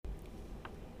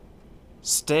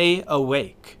Stay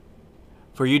awake,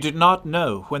 for you do not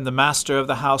know when the master of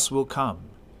the house will come,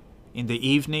 in the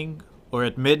evening, or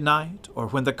at midnight, or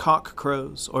when the cock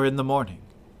crows, or in the morning,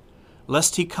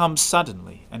 lest he come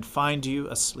suddenly and find you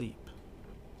asleep.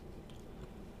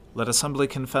 Let us humbly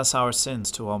confess our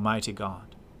sins to Almighty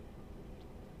God.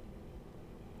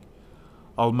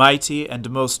 Almighty and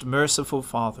most merciful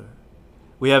Father,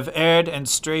 we have erred and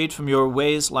strayed from your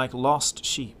ways like lost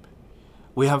sheep.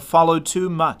 We have followed too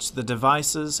much the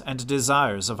devices and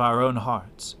desires of our own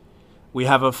hearts. We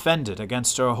have offended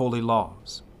against your holy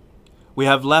laws. We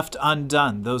have left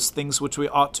undone those things which we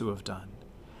ought to have done,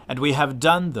 and we have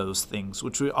done those things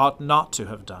which we ought not to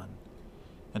have done.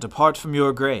 And apart from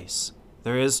your grace,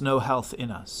 there is no health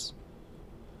in us.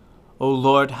 O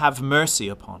Lord, have mercy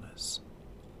upon us.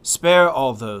 Spare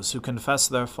all those who confess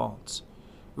their faults.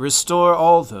 Restore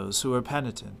all those who are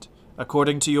penitent,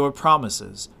 according to your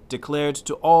promises declared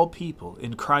to all people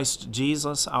in Christ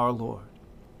Jesus our Lord.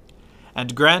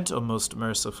 And grant, O most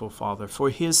merciful Father, for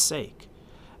his sake,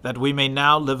 that we may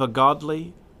now live a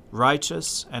godly,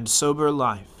 righteous, and sober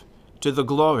life, to the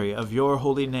glory of your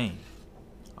holy name.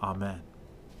 Amen.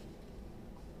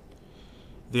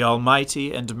 The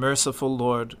Almighty and merciful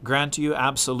Lord grant you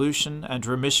absolution and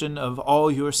remission of all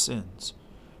your sins,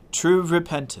 true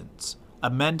repentance,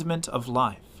 amendment of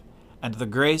life, and the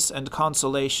grace and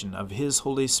consolation of his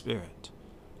Holy Spirit.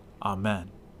 Amen.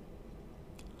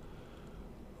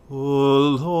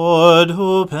 O Lord,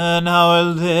 open our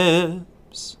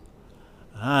lips,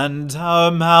 and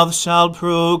our mouth shall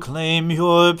proclaim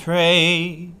your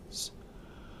praise.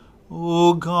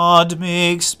 O God,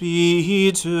 make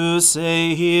speed to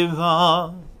save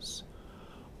us.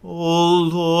 O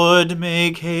Lord,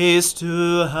 make haste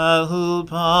to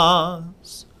help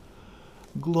us.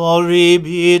 Glory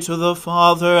be to the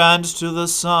Father, and to the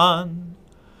Son,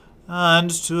 and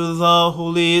to the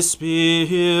Holy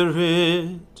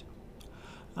Spirit,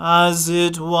 as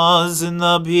it was in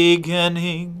the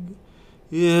beginning,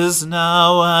 is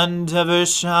now, and ever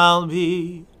shall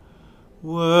be,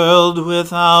 world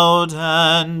without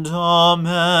end.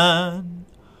 Amen.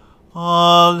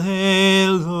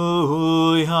 Alleluia.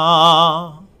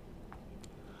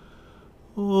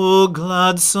 O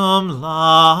gladsome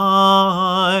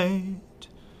light,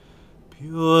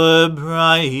 pure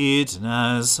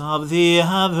brightness of the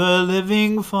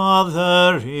ever-living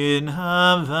Father in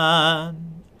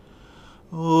heaven,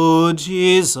 O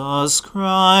Jesus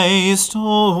Christ,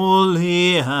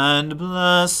 holy and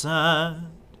blessed,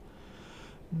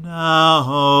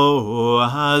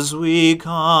 now as we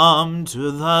come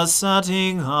to the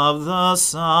setting of the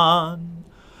sun,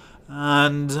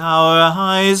 and our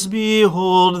eyes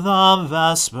behold the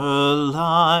vesper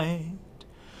light,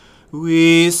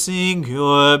 we sing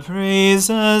your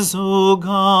praises, O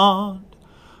God,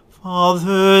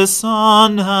 Father,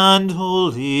 Son, and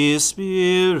Holy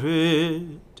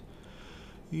Spirit.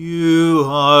 You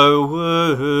are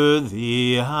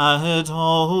worthy at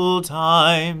all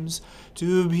times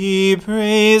to be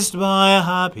praised by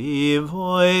happy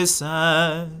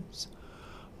voices,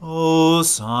 O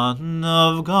Son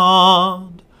of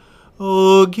God,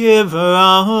 O Giver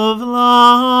of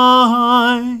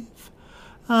life,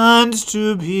 and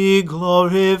to be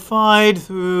glorified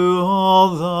through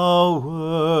all the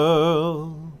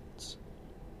worlds.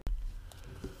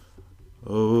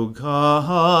 O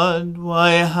God,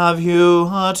 why have you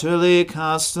utterly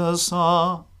cast us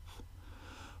off?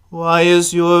 Why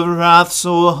is your wrath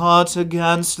so hot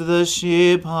against the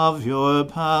sheep of your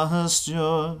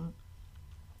pasture?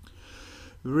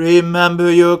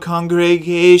 Remember your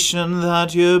congregation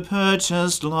that you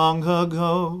purchased long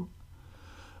ago,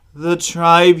 the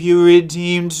tribe you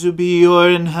redeemed to be your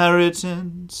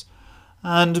inheritance,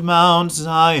 and Mount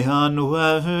Zion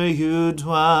where you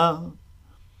dwell.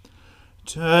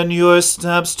 Turn your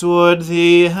steps toward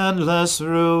the endless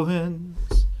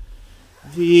ruins.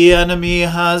 The enemy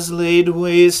has laid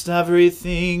waste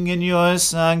everything in your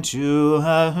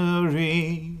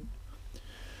sanctuary.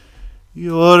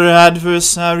 Your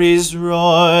adversaries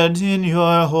roared in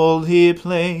your holy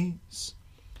place.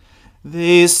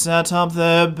 They set up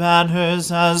their banners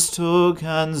as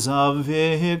tokens of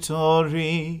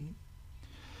victory.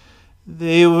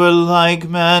 They were like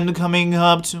men coming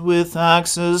up with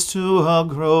axes to a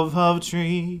grove of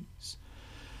trees.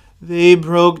 They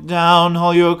broke down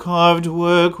all your carved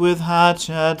work with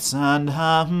hatchets and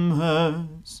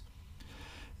hammers.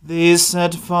 They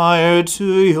set fire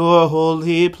to your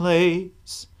holy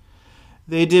place.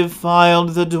 They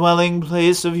defiled the dwelling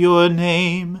place of your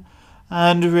name,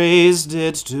 and razed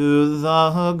it to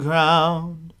the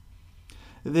ground.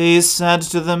 They said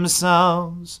to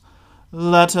themselves,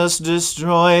 Let us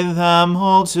destroy them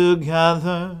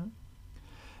altogether.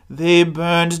 They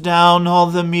burned down all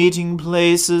the meeting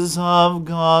places of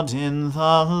God in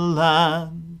the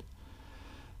land.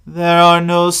 There are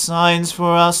no signs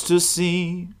for us to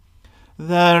see.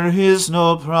 There is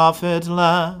no prophet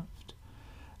left.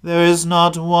 There is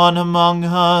not one among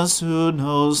us who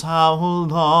knows how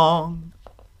long.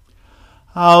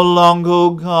 How long,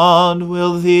 O God,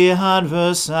 will the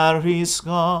adversary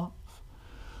scoff?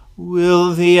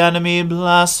 Will the enemy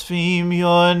blaspheme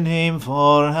your name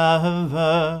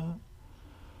forever?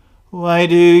 Why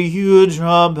do you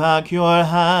draw back your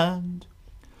hand?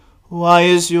 Why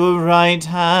is your right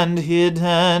hand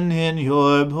hidden in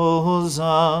your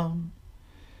bosom?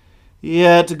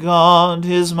 Yet God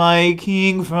is my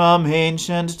King from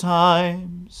ancient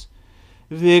times,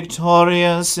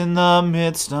 victorious in the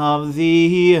midst of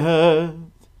the earth.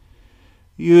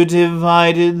 You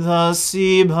divided the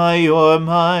sea by your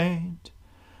might,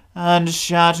 and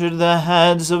shattered the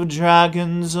heads of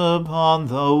dragons upon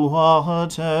the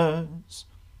waters.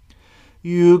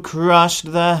 You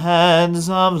crushed the heads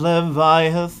of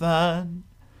Leviathan,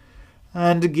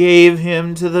 and gave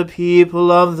him to the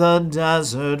people of the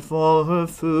desert for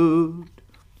food.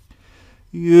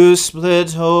 You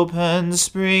split open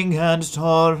spring and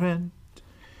torrent.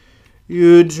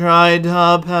 You dried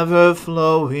up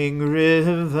ever-flowing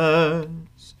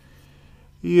rivers.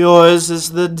 Yours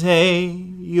is the day,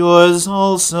 yours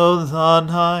also the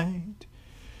night.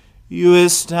 You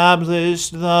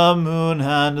established the moon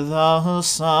and the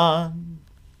sun.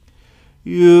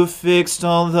 You fixed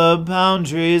all the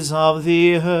boundaries of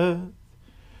the earth.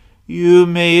 You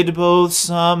made both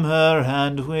summer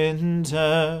and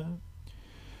winter.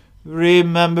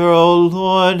 Remember, O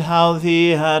Lord, how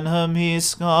the enemy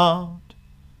scoffed.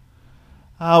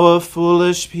 Our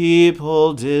foolish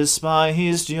people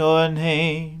despised your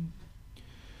name.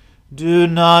 Do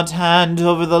not hand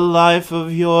over the life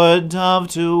of your dove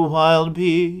to wild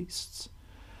beasts.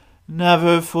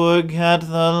 Never forget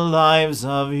the lives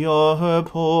of your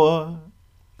poor.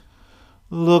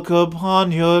 Look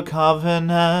upon your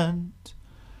covenant.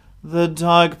 The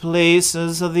dark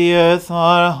places of the earth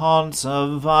are haunts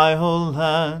of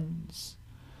violence.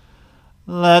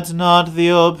 Let not the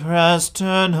oppressed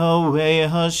turn away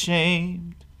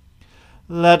ashamed.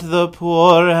 Let the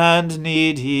poor and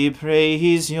needy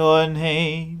praise your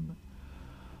name.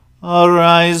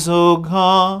 Arise, O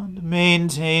God,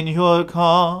 maintain your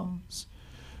cause.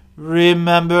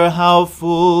 Remember how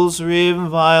fools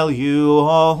revile you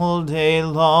all day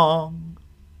long.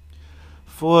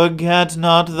 Forget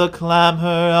not the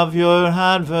clamor of your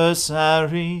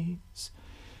adversaries,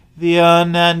 the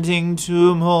unending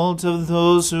tumult of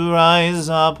those who rise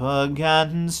up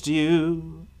against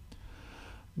you.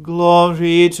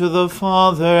 Glory to the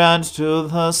Father, and to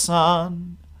the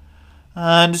Son,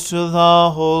 and to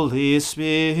the Holy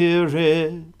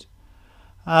Spirit,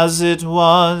 as it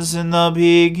was in the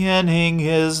beginning,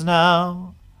 is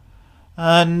now,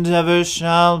 and ever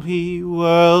shall be,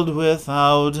 world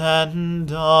without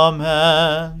end.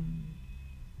 Amen.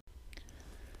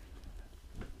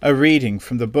 A reading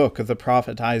from the book of the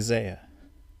prophet Isaiah.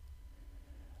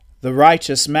 The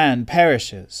righteous man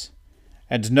perishes,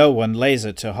 and no one lays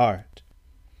it to heart.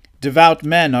 Devout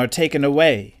men are taken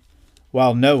away,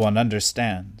 while no one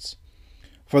understands.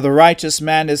 For the righteous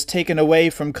man is taken away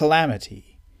from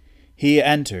calamity. He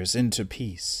enters into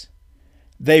peace.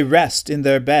 They rest in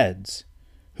their beds,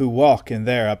 who walk in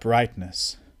their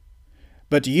uprightness.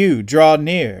 But you draw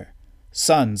near,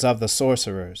 sons of the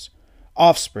sorcerers,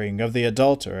 offspring of the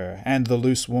adulterer and the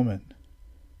loose woman.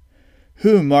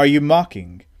 Whom are you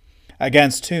mocking?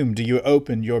 Against whom do you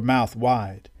open your mouth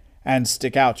wide, and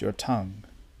stick out your tongue?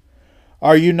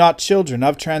 Are you not children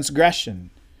of transgression,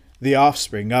 the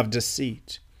offspring of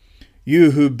deceit?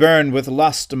 You who burn with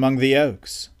lust among the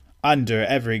oaks, under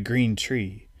every green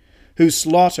tree, who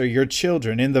slaughter your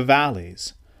children in the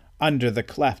valleys, under the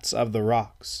clefts of the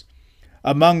rocks.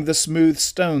 Among the smooth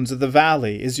stones of the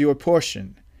valley is your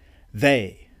portion.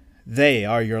 They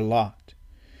are your lot.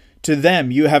 To them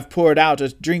you have poured out a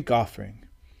drink offering.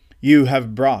 You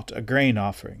have brought a grain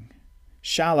offering.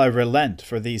 Shall I relent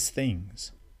for these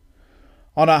things?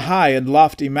 On a high and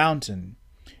lofty mountain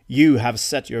you have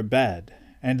set your bed,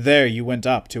 and there you went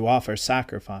up to offer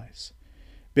sacrifice.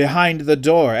 Behind the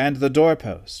door and the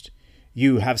doorpost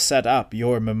you have set up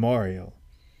your memorial.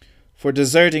 For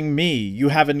deserting me you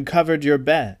have uncovered your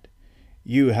bed.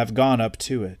 You have gone up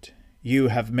to it. You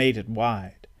have made it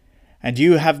wide. And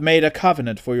you have made a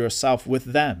covenant for yourself with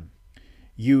them.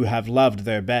 You have loved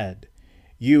their bed.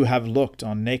 You have looked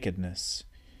on nakedness.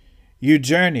 You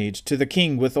journeyed to the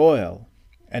king with oil,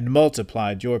 and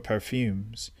multiplied your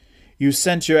perfumes. You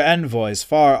sent your envoys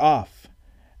far off,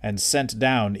 and sent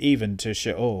down even to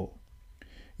Sheol.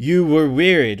 You were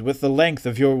wearied with the length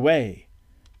of your way,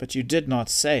 but you did not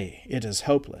say, It is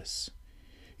hopeless.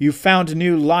 You found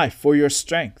new life for your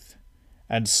strength,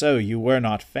 and so you were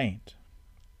not faint.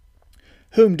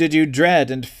 Whom did you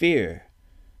dread and fear,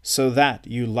 so that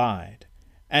you lied,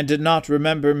 and did not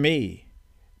remember me,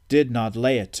 did not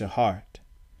lay it to heart?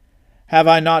 Have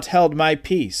I not held my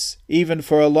peace, even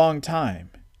for a long time,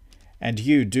 and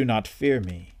you do not fear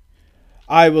me?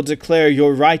 I will declare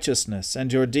your righteousness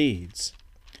and your deeds,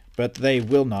 but they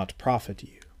will not profit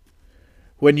you.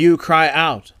 When you cry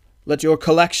out, let your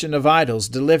collection of idols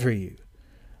deliver you.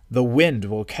 The wind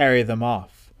will carry them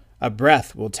off, a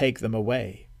breath will take them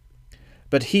away.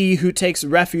 But he who takes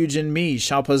refuge in me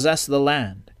shall possess the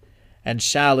land, and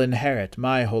shall inherit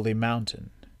my holy mountain.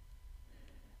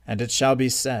 And it shall be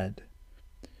said,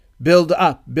 build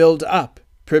up,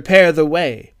 prepare the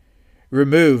way,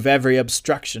 remove every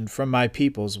obstruction from my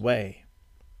people's way.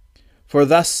 For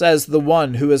thus says the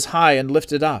one who is high and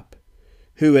lifted up,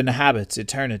 who inhabits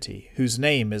eternity, whose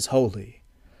name is holy.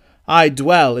 I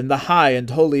dwell in the high and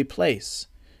holy place,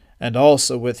 and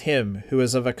also with him who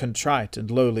is of a contrite and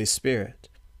lowly spirit,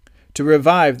 to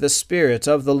revive the spirit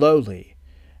of the lowly,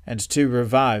 and to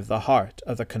revive the heart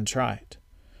of the contrite.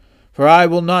 For I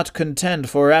will not contend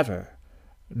forever,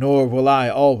 nor will I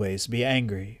always be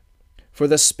angry. For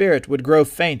the spirit would grow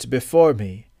faint before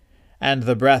me, and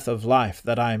the breath of life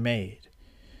that I made.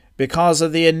 Because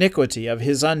of the iniquity of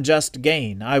his unjust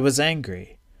gain I was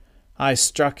angry. I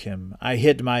struck him, I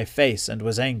hid my face and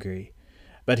was angry.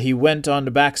 But he went on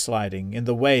backsliding in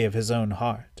the way of his own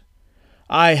heart.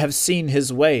 I have seen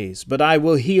his ways, but I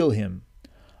will heal him.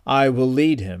 I will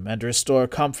lead him and restore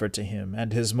comfort to him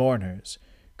and his mourners,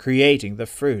 creating the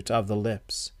fruit of the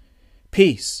lips.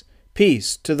 Peace,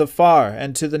 peace to the far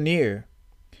and to the near,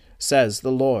 says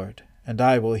the Lord, and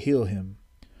I will heal him.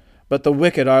 But the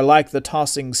wicked are like the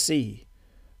tossing sea,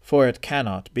 for it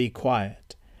cannot be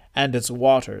quiet, and its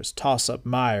waters toss up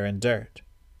mire and dirt.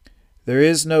 There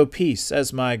is no peace,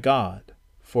 says my God,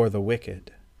 for the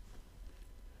wicked.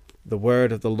 The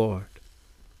word of the Lord.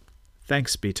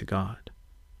 Thanks be to God.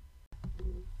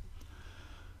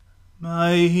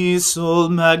 My soul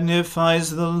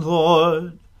magnifies the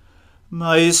Lord.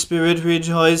 My spirit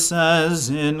rejoices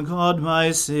in God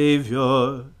my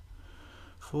Saviour.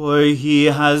 For he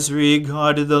has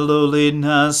regarded the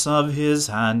lowliness of his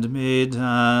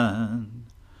handmaiden.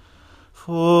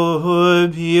 For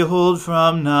behold,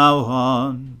 from now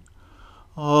on,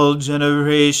 all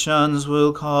generations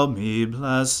will call me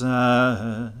blessed.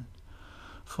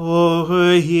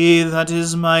 For he that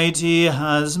is mighty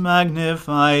has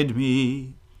magnified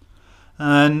me,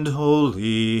 and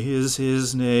holy is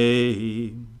his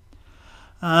name.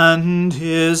 And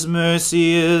his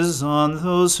mercy is on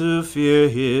those who fear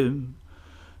him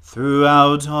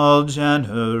throughout all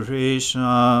generations.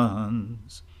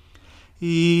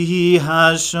 He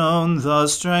has shown the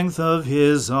strength of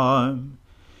his arm.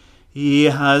 He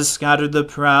has scattered the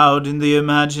proud in the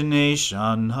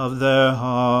imagination of their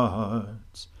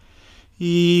hearts.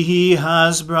 He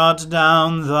has brought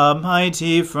down the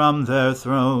mighty from their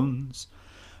thrones,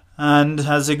 and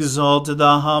has exalted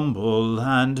the humble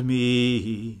and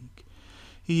meek.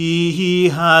 He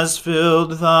has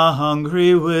filled the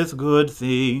hungry with good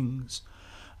things,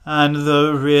 and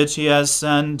the rich he has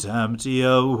sent empty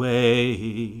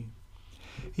away.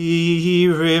 He,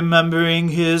 remembering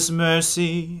his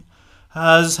mercy,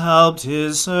 has helped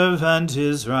his servant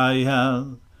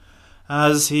Israel,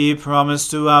 as he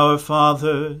promised to our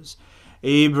fathers,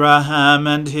 Abraham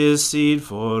and his seed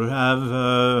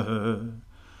forever.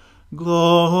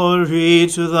 Glory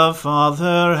to the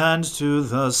Father, and to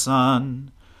the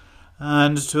Son,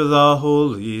 and to the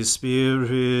Holy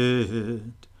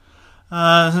Spirit,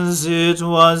 as it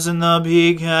was in the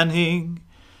beginning,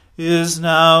 is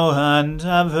now, and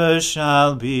ever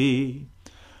shall be,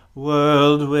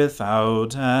 world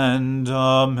without end.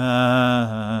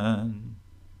 Amen.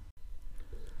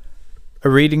 A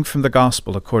reading from the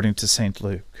Gospel according to St.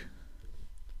 Luke.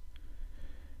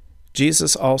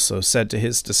 Jesus also said to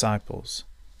his disciples,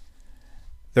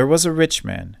 There was a rich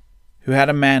man who had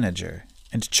a manager,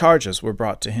 and charges were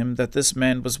brought to him that this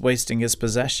man was wasting his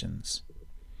possessions.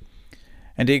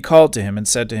 And he called to him and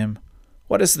said to him,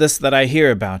 What is this that I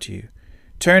hear about you?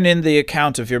 Turn in the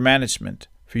account of your management,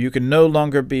 for you can no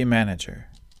longer be manager.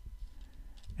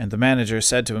 And the manager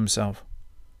said to himself,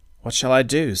 What shall I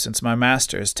do, since my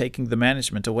master is taking the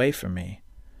management away from me?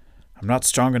 I'm not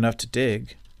strong enough to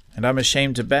dig, and I'm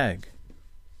ashamed to beg.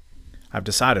 I've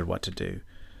decided what to do,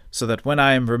 so that when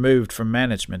I am removed from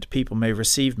management, people may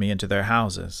receive me into their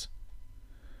houses.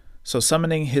 So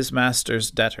summoning his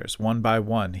master's debtors one by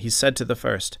one, he said to the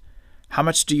first, "How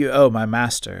much do you owe my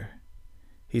master?"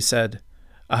 He said,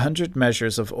 100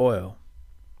 measures of oil.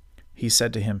 He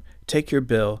said to him, "Take your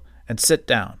bill and sit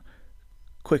down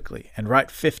quickly and write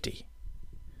 50.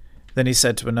 Then he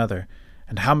said to another,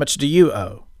 "And how much do you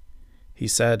owe?" He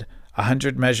said,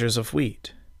 100 measures of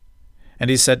wheat. And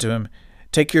he said to him,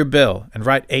 "Take your bill and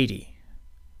write 80.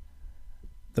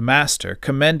 The master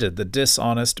commended the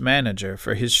dishonest manager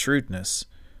for his shrewdness.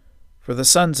 For the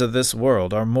sons of this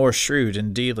world are more shrewd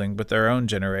in dealing with their own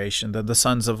generation than the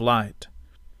sons of light.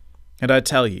 And I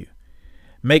tell you,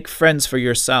 make friends for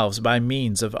yourselves by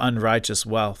means of unrighteous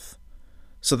wealth,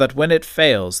 so that when it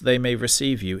fails they may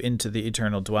receive you into the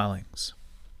eternal dwellings.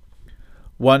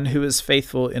 One who is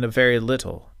faithful in a very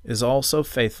little is also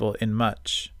faithful in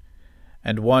much,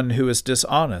 and one who is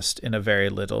dishonest in a very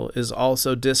little is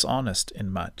also dishonest in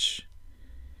much.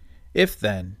 If,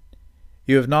 then,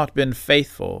 you have not been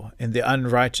faithful in the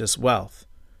unrighteous wealth,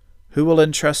 who will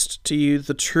entrust to you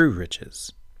the true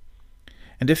riches?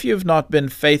 And if you have not been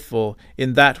faithful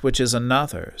in that which is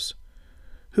another's,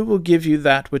 who will give you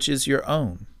that which is your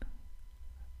own?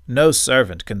 No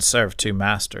servant can serve 2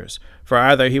 masters, for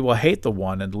either he will hate the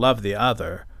one and love the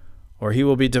other, or he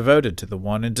will be devoted to the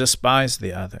one and despise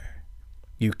the other.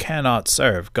 You cannot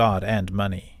serve God and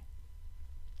money."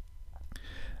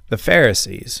 The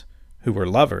Pharisees, who were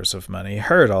lovers of money,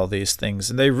 heard all these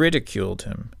things, and they ridiculed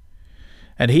him.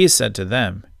 And he said to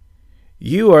them,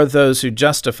 "You are those who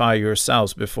justify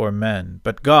yourselves before men,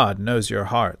 but God knows your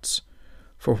hearts.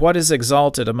 For what is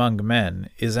exalted among men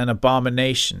is an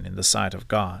abomination in the sight of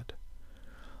God.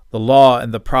 The law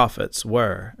and the prophets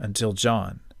were until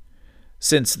John.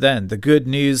 Since then the good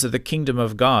news of the kingdom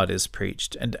of God is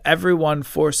preached, and everyone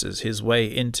forces his way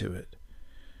into it.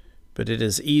 But it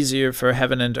is easier for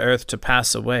heaven and earth to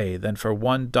pass away than for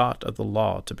one dot of the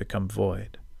law to become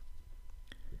void.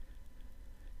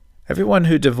 Everyone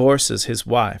who divorces his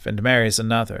wife and marries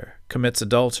another commits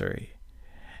adultery,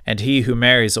 and he who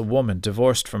marries a woman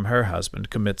divorced from her husband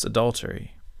commits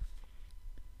adultery.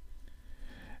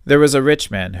 There was a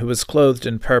rich man who was clothed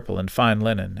in purple and fine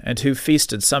linen, and who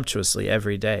feasted sumptuously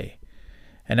every day.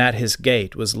 And at his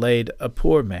gate was laid a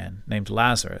poor man named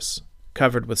Lazarus,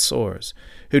 covered with sores,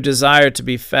 who desired to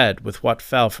be fed with what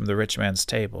fell from the rich man's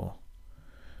table.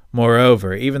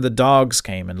 Moreover, even the dogs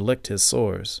came and licked his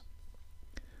sores.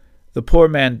 The poor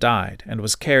man died, and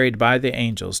was carried by the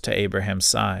angels to Abraham's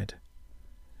side.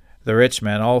 The rich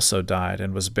man also died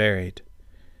and was buried.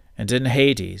 And in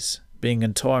Hades, being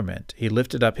in torment, he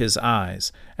lifted up his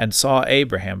eyes, and saw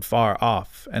Abraham far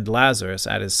off, and Lazarus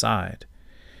at his side.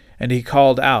 And he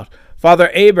called out,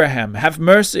 "Father Abraham, have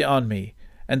mercy on me,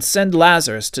 and send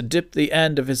Lazarus to dip the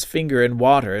end of his finger in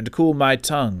water, and cool my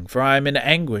tongue, for I am in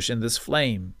anguish in this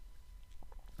flame."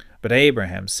 But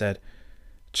Abraham said,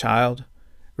 "Child,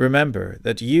 remember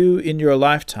that you in your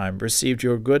lifetime received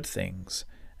your good things,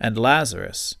 and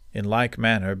Lazarus in like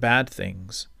manner bad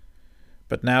things.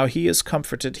 But now he is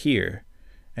comforted here,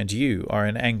 and you are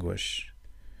in anguish.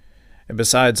 And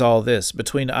besides all this,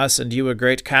 between us and you a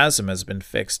great chasm has been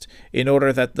fixed, in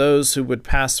order that those who would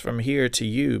pass from here to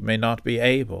you may not be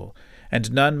able,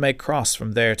 and none may cross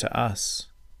from there to us."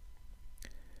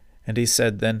 And he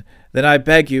said, Then I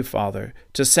beg you, Father,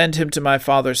 to send him to my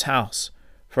father's house,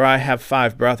 for I have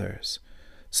 5 brothers,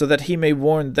 so that he may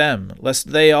warn them,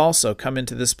 lest they also come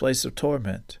into this place of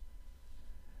torment.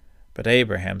 But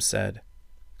Abraham said,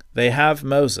 "They have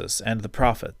Moses and the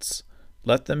prophets.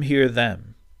 Let them hear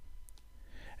them."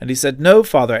 And he said, "No,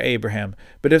 Father Abraham,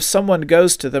 but if someone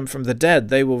goes to them from the dead,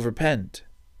 they will repent."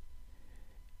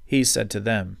 He said to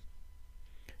them,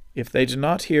 "If they do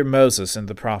not hear Moses and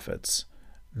the prophets,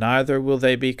 neither will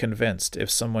they be convinced if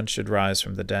someone should rise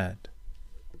from the dead."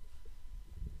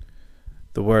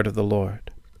 The word of the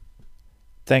Lord.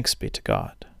 Thanks be to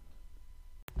God.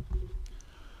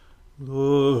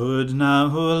 Lord, now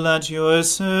let your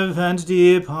servant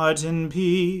depart in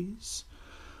peace,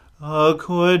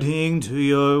 according to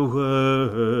your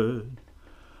word.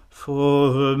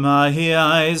 For my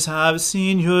eyes have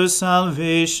seen your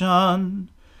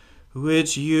salvation,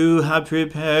 which you have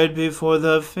prepared before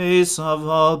the face of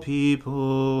all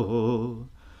people,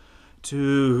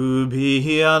 to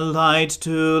be a light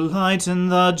to lighten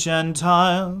the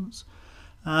Gentiles,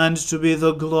 and to be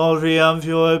the glory of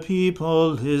your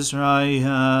people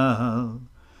Israel.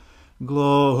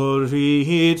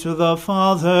 Glory to the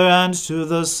Father, and to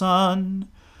the Son,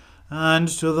 and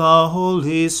to the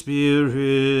Holy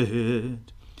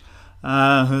Spirit,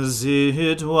 as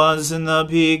it was in the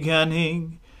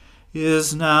beginning,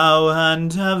 is now,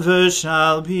 and ever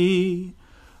shall be,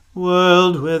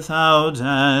 world without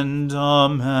end.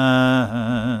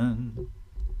 Amen.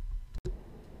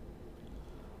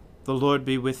 The Lord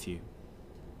be with you.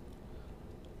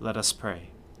 Let us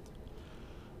pray.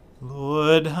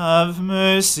 Lord, have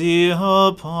mercy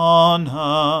upon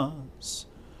us.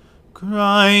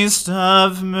 Christ,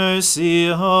 have mercy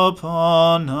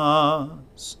upon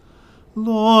us.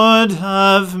 Lord,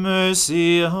 have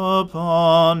mercy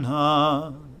upon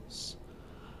us.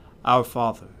 Our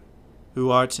Father,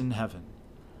 who art in heaven,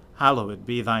 hallowed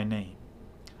be thy name.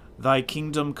 Thy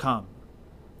kingdom come,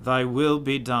 thy will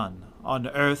be done, on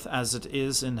earth as it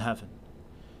is in heaven.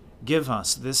 Give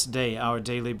us this day our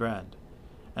daily bread,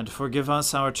 and forgive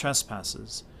us our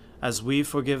trespasses, as we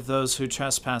forgive those who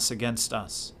trespass against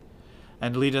us.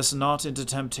 And lead us not into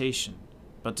temptation,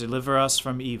 but deliver us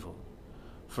from evil.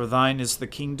 For thine is the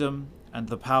kingdom, and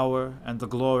the power, and the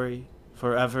glory,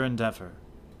 forever and ever.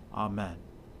 Amen.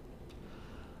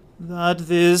 That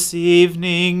this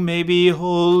evening may be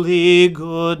holy,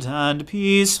 good, and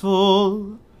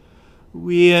peaceful,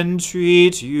 we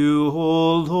entreat you,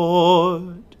 O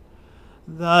Lord,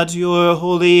 that your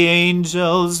holy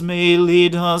angels may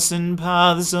lead us in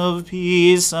paths of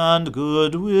peace and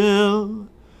goodwill.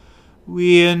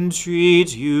 We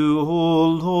entreat you, O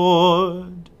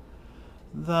Lord,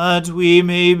 that we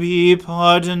may be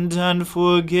pardoned and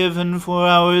forgiven for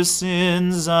our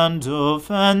sins and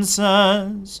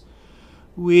offenses.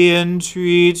 We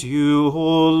entreat you,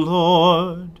 O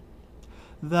Lord,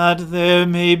 that there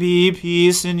may be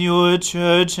peace in your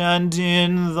church and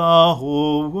in the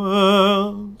whole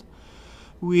world.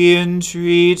 We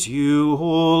entreat you,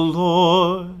 O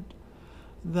Lord,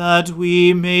 that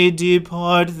we may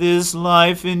depart this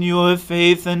life in your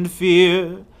faith and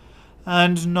fear,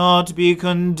 and not be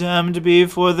condemned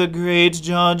before the great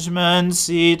judgment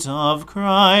seat of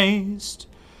Christ.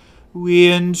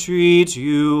 We entreat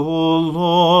you, O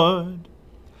Lord,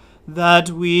 that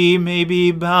we may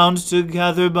be bound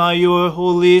together by your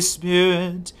Holy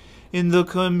Spirit in the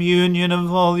communion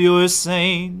of all your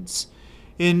saints,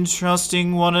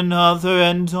 entrusting one another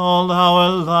and all our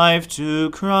life to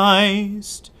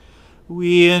Christ.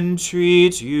 We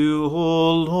entreat you,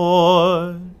 O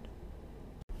Lord.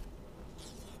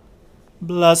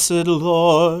 Blessed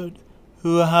Lord,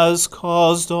 who has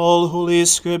caused all holy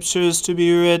scriptures to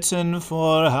be written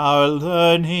for our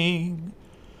learning,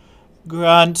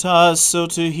 grant us so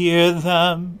to hear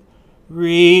them,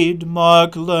 read,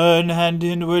 mark, learn, and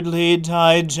inwardly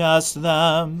digest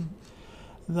them,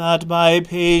 that by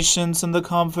patience and the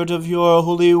comfort of your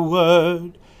holy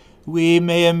word we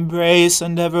may embrace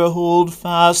and ever hold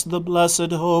fast the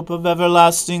blessed hope of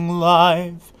everlasting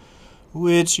life,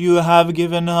 which you have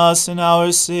given us in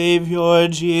our Saviour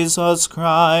Jesus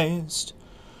Christ,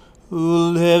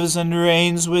 who lives and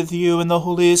reigns with you in the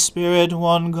Holy Spirit,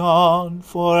 one God,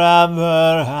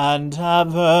 forever and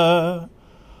ever.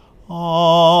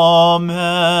 Amen.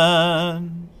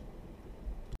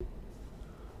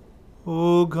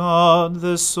 O God,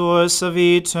 the source of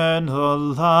eternal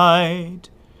light,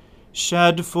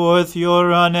 shed forth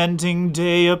your unending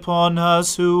day upon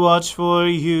us who watch for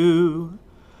you,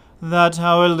 that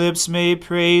our lips may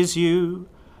praise you,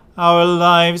 our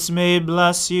lives may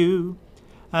bless you,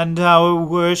 and our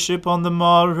worship on the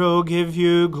morrow give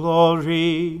you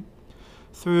glory.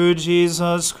 Through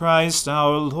Jesus Christ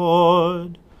our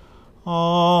Lord.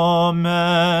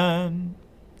 Amen.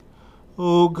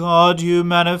 O God, you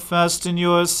manifest in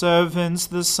your servants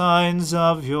the signs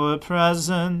of your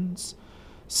presence.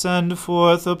 Send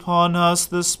forth upon us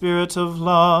the Spirit of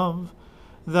love,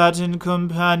 that in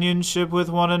companionship with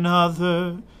one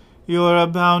another your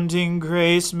abounding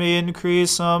grace may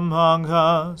increase among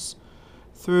us.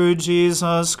 Through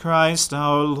Jesus Christ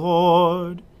our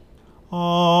Lord.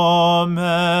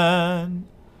 Amen.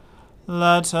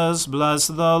 Let us bless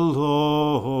the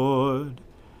Lord.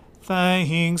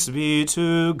 Thanks be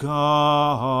to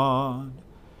God.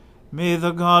 May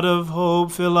the God of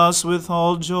hope fill us with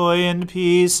all joy and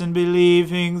peace in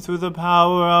believing through the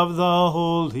power of the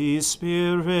Holy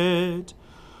Spirit.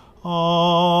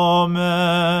 Amen.